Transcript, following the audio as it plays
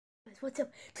what's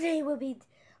up? Today will be,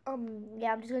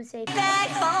 yeah, I'm just gonna say back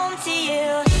home to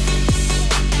you.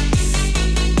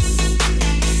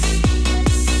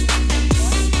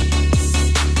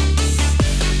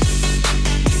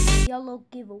 yellow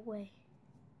giveaway.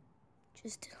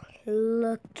 Just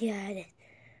look at it.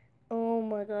 Oh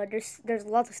my god, there's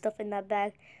lots of stuff in that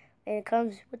bag, and it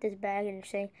comes with this bag, and you're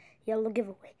saying yellow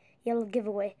giveaway, yellow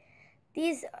giveaway.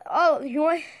 These, oh, you know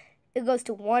what? It goes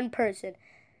to one person.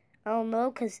 I don't know,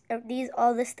 because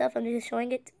all this stuff, I'm just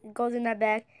showing it, goes in that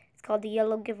bag. It's called the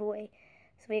yellow giveaway.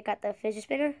 So we got the fidget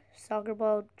spinner, soccer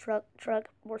ball, truck,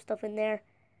 more stuff in there.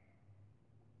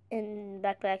 In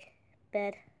backpack,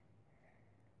 bed,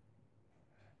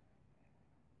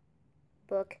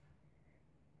 book,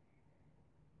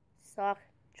 sock,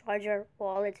 charger,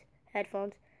 wallet,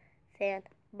 headphones, fan,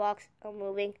 box, I'm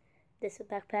moving. This is a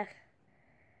backpack,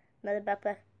 another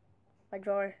backpack, my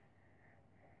drawer.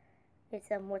 It's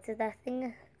what's that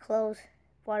thing? Clothes,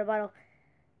 water bottle,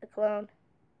 the cologne,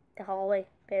 the hallway,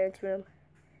 parents' room,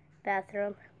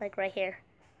 bathroom, like right here.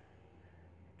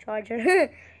 Charger,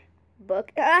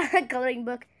 book, coloring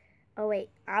book. Oh wait,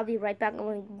 I'll be right back. I'm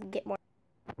gonna get more.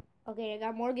 Okay, I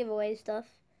got more giveaway stuff.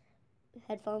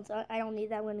 Headphones, I don't need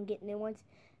that. I'm gonna get new ones.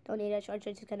 Don't need a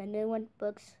charger, just got a new one.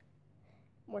 Books,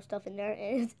 more stuff in there.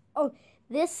 And it's, oh,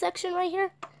 this section right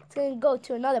here, it's gonna go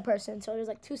to another person. So there's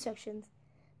like two sections.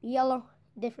 Yellow,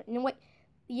 different. And wait,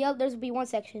 yellow, there's be one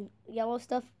section. Yellow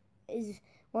stuff is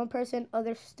one person,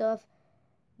 other stuff.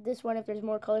 This one, if there's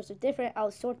more colors are different,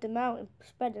 I'll sort them out and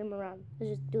spread them around.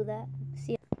 Let's just do that.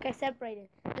 See, I separated.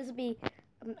 This will be,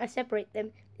 I separate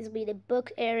them. This will be the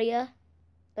book area,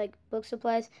 like book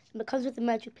supplies. And it comes with the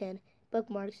magic pen,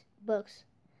 bookmarks, books.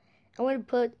 I'm gonna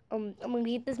put, I'm gonna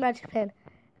get this magic pen.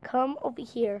 Come over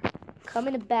here. Come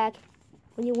in the back.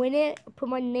 When you win it, put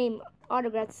my name,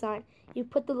 autograph sign. You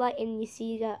put the light in, you see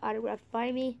you got autographed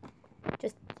by me.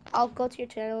 Just, I'll go to your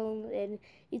channel and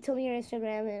you tell me your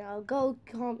Instagram and I'll go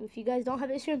comment. If you guys don't have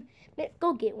Instagram,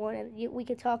 go get one and we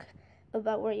can talk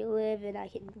about where you live and I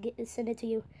can send it to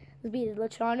you. It'll be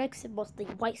electronics, mostly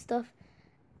white stuff.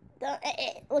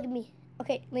 Look at me.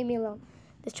 Okay, leave me alone.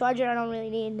 This charger I don't really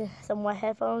need. Some white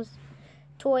headphones.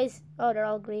 Toys. Oh, they're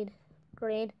all green.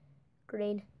 Green.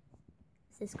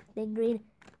 Is this thing green?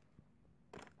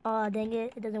 Oh, dang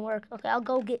it. It doesn't work. Okay, I'll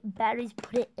go get batteries,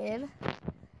 put it in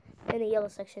the yellow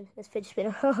section. This fidget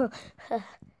spinner.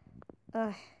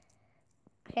 I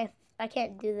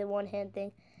can't do the one hand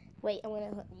thing. Wait, I'm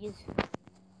gonna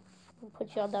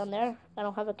put y'all down there. I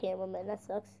don't have a cameraman. That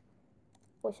sucks.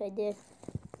 Wish I did.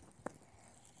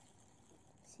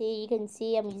 See, you can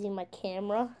see I'm using my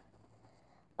camera.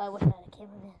 I wish I had a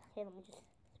cameraman. Okay, let me just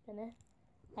spin it.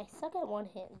 I suck at one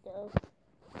hand though.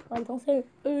 Like, don't say,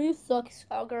 oh, you suck,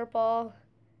 soccer ball.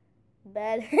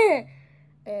 Bad.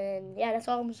 And yeah, that's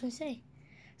all I'm just gonna say.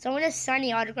 So I'm gonna sign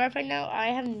the autograph right now. I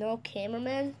have no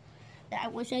cameraman. I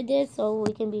wish I did, so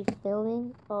we can be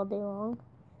filming all day long.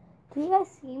 Can you guys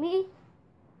see me?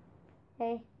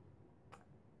 Hey.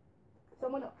 So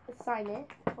I'm gonna sign it.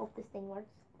 Hope this thing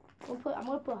works. I'm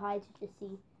gonna put hi to just see.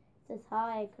 It says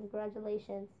hi,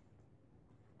 congratulations.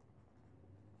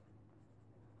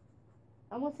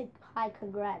 I'm gonna say hi,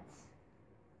 congrats.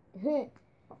 Let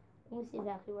me see if it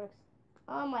actually works.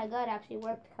 Oh my god, it actually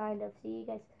worked kind of. See, you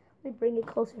guys, let me bring it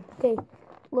closer. Okay,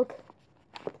 look.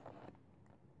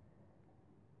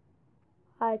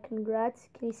 Hi, congrats.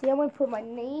 Can you see? I'm gonna put my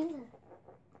name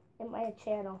and my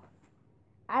channel.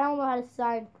 I don't know how to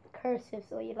sign cursive,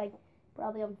 so you're like,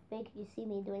 probably I'm fake. You see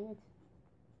me doing it.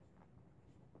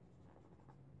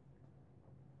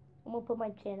 I'm gonna put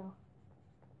my channel.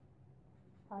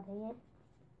 Oh, dang it.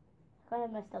 I kind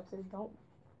of messed up, so don't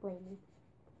blame me.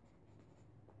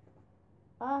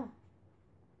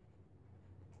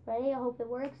 Ready? I hope it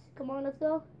works. Come on, let's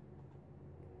go.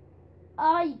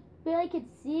 I barely can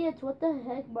see it. What the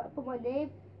heck? Put my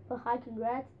name. Put hi,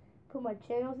 congrats. Put my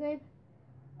channel's name.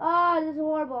 This is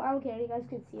horrible. I don't care. You guys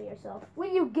can see it yourself.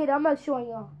 When you get it, I'm not showing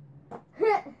y'all.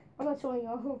 I'm not showing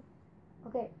y'all.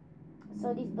 Okay.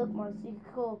 So these bookmarks, you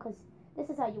can go, because this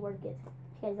is how you work it.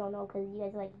 If you guys don't know, because you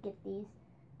guys like get these.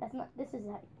 That's not, this is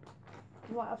how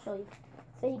you want, I'll show you.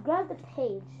 So you grab the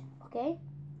page, okay?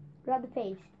 Grab the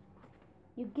page.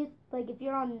 You get, like, if you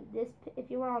were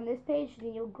on this page,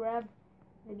 then you'll grab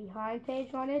the behind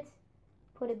page on it,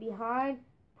 put it behind,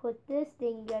 put this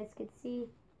thing you guys can see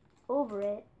over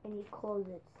it, and you close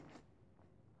it.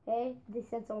 Okay? This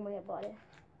sense only about it.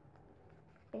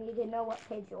 And you can know what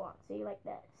page you want. So you like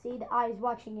that. See the eyes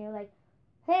watching you, like,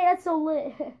 hey, that's so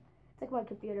lit. It's like my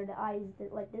computer, the eyes,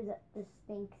 like there's this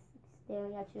thing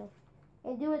staring at you.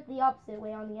 And do it the opposite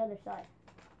way on the other side.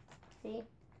 See?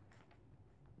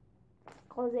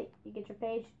 Close it. You get your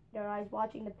page. Your eye's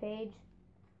watching the page.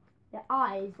 The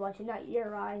eye's watching, not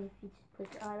your eye. If you just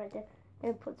put your eye right there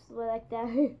and it puts it like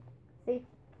that. See?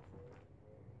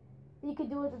 You can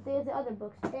do it with the other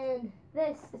books. And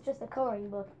this is just a coloring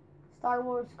book. Star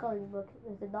Wars coloring book.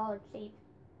 There's a Dollar Tree.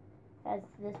 Has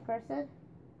this person.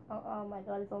 Oh my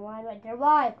god, it's a line right there.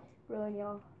 Live! Ruin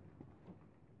y'all.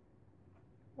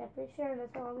 Yeah, pretty sure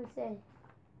that's all I'm gonna say.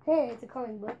 Hey, it's a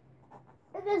coloring book.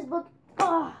 And this book,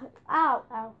 oh,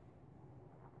 ow.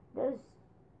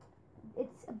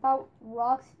 It's about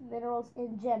rocks, minerals,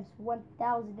 and gems.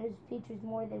 1,000. There's features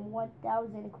more than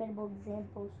 1,000 incredible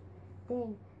examples.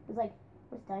 Dang. It's like,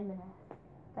 what's diamond at?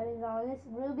 Diamond's on this.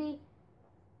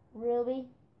 Ruby,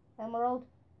 emerald,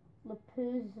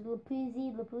 lapuz,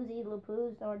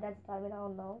 or that's diamond, I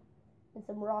don't know. And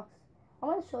some rocks. I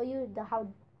want to show you how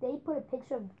they put a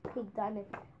picture of pink diamond.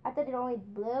 I thought they're only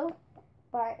blue,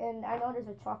 and I know there's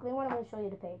a chocolate one. I'm going to show you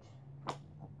the page.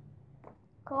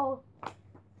 Cool.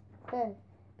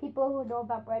 People who know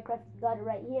about Minecraft got it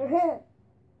right here.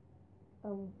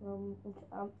 I'm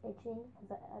itching.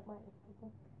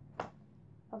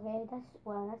 Okay,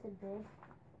 that's a big.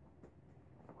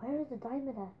 Where is the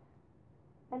diamond at?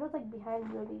 I know it's like behind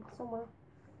Ruby somewhere.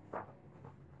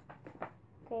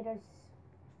 Okay, there's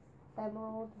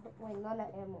emerald. Wait, not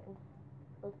an emerald.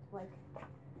 Looks like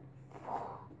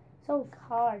so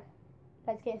hard.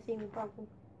 You guys can't see me properly.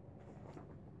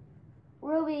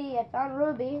 Ruby, I found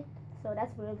Ruby. So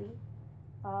that's Ruby.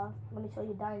 Let me show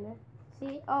you diamond.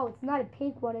 See? Oh, it's not a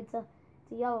pink one. It's a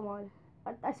yellow one.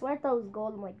 I swear I thought it was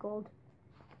gold. I'm like gold.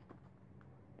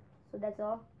 So that's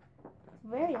all. It's a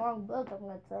very long book, I'm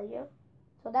gonna tell you.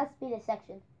 So that's be the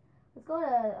section. Let's go to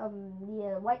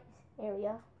the white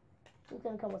area. It's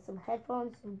gonna come with some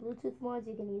headphones, some Bluetooth ones.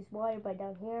 You can use wire by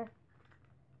down here,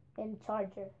 and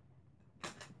charger.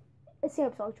 A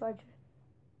Samsung charger.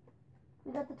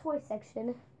 We got the toy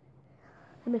section.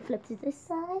 Let me flip to this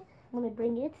side. Let me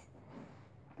bring it.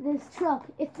 This truck,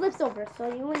 it flips over. So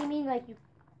you know what I mean? Like you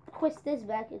twist this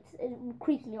back. It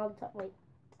creeps me all the time. Wait.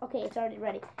 Okay, it's already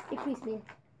ready. It creeps me.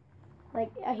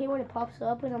 Like I hate when it pops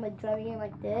up and I'm like driving it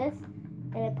like this,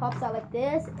 and it pops out like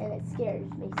this, and it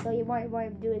scares me. So you might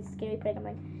want to do a scary prank. I'm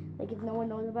like if no one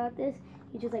knows about this,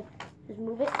 you just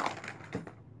move it.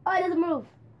 Oh, it doesn't move.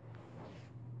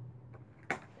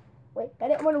 Wait, I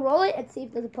didn't want to roll it and see if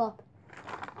it doesn't pop.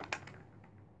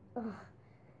 Ugh.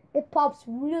 It pops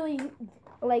really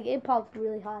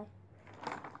high.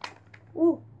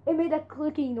 Ooh, it made that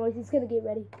clicking noise. It's gonna get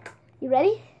ready. You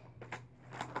ready?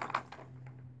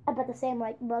 I bet the same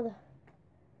like brother.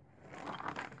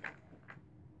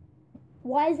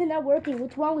 Why is it not working?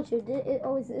 What's wrong with you? Is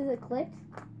it clicked?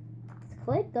 It's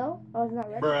clicked though. Oh, it's not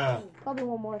ready. Bruh. Probably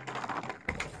one more.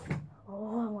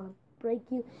 Oh, I want to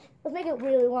break you. Let's make it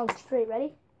really long, straight.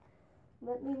 Ready?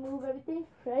 Let me move everything.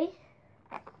 Ready?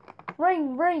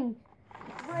 Ring.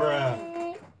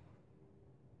 Bruh.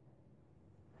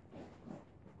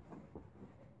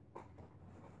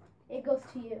 It goes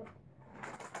to you.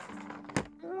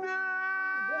 I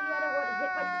don't want to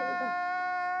hit my camera.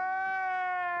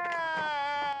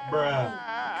 Bruh.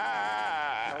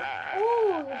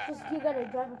 Oh, it's just you gotta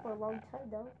drive it for a long time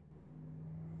though.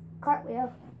 Cartwheel.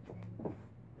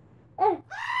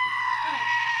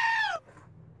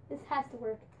 This has to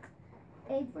work.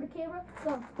 Aim for the camera.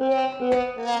 Go.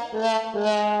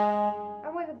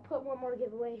 I'm gonna put one more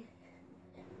giveaway.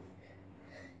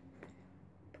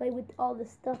 Play with all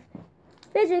this stuff.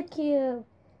 Fidget cube.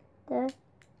 You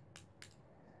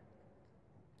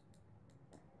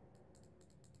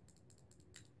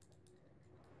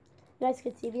guys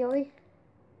can see me only.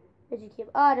 Fidget cube.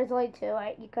 Oh, there's only two.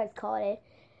 Alright, you guys caught it.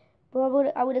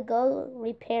 But I would go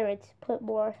repair it. Put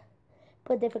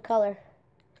a different color.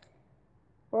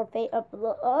 Or fade up a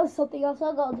little. Oh, something else.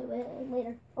 I'll go do it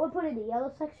later. I would put it in the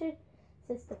yellow section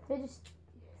since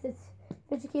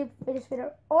fidget cube, fidget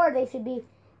spinner, or they should be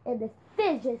in the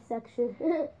fidget section.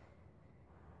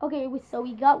 Okay, so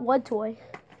we got one toy.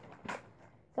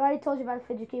 So I already told you about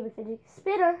fidget cube and fidget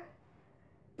spinner.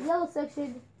 The yellow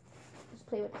section. Just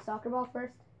play with the soccer ball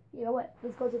first. You know what?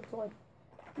 Let's go to the toy.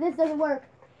 This doesn't work.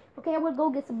 Okay, I'm gonna go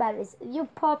get some batteries. You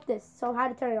pop this. So how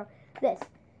to turn it on? This.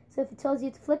 So if it tells you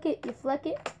to flick it, you flick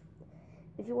it.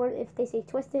 If they say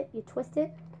twist it, you twist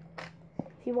it.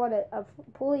 If you want to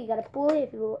pull it, you gotta pull it.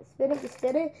 If you spin it, you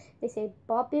spin it. They say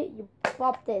bop it, you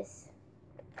bop this.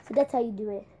 So that's how you do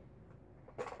it.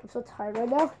 I'm so tired right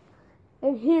now.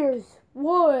 And here's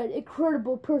one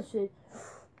incredible person.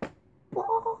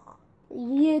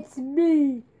 It's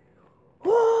me.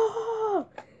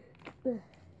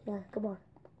 Yeah, come on.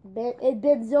 It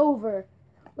bends over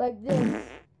like this.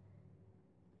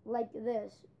 Like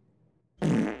this.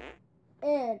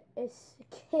 and it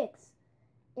kicks,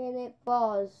 and it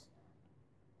falls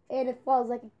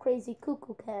like a crazy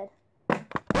cuckoo cat.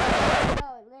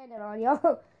 Oh, it landed on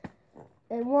y'all,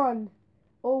 and won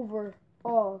over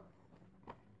all.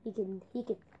 He can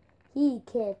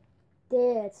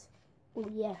dance. Oh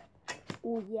yeah,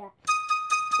 oh yeah,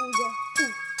 oh yeah,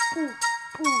 ooh, ooh,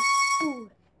 ooh, ooh.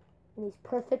 And he's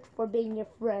perfect for being your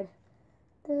friend.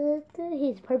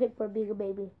 He's perfect for being a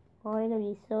baby. Oh, I know,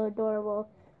 he's so adorable.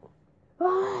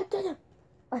 Ah,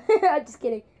 I'm just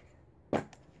kidding.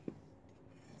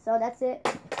 So that's it.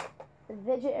 The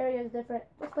fidget area is different.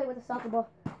 Let's play with the soccer ball.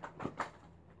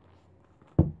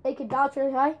 It can bounce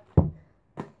really high.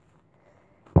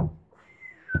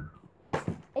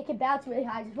 It can bounce really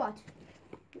high. Just watch.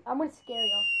 I'm gonna scare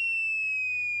y'all.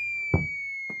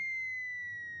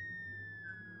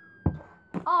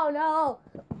 Oh no!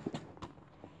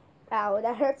 Ow,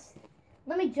 that hurts.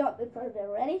 Let me jump in front of it.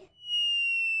 Ready?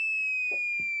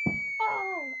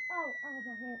 Oh! Ow! Ow!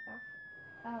 My hand! Ow!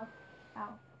 Ow!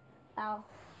 Ow! Ow!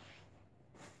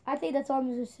 I think that's all I'm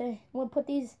gonna say. I'm gonna put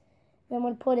these. Then I'm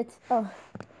gonna put it.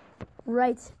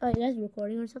 Right. Oh, you guys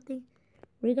recording or something?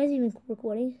 Were you guys even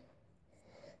recording?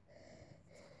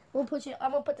 I'm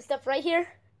gonna put the stuff right here.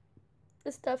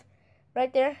 This stuff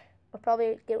right there. I'll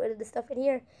probably get rid of the stuff in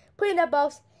here. Put it in that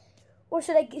box. Or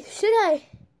should I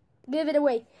give it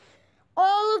away?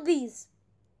 All of these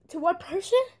to one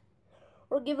person?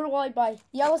 Or give it away by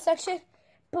yellow section,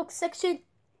 book section,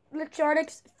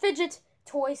 electronics, fidget,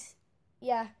 toys.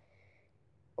 Yeah.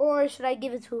 Or should I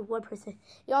give it to one person?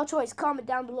 Y'all choice. Comment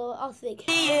down below. I'll think.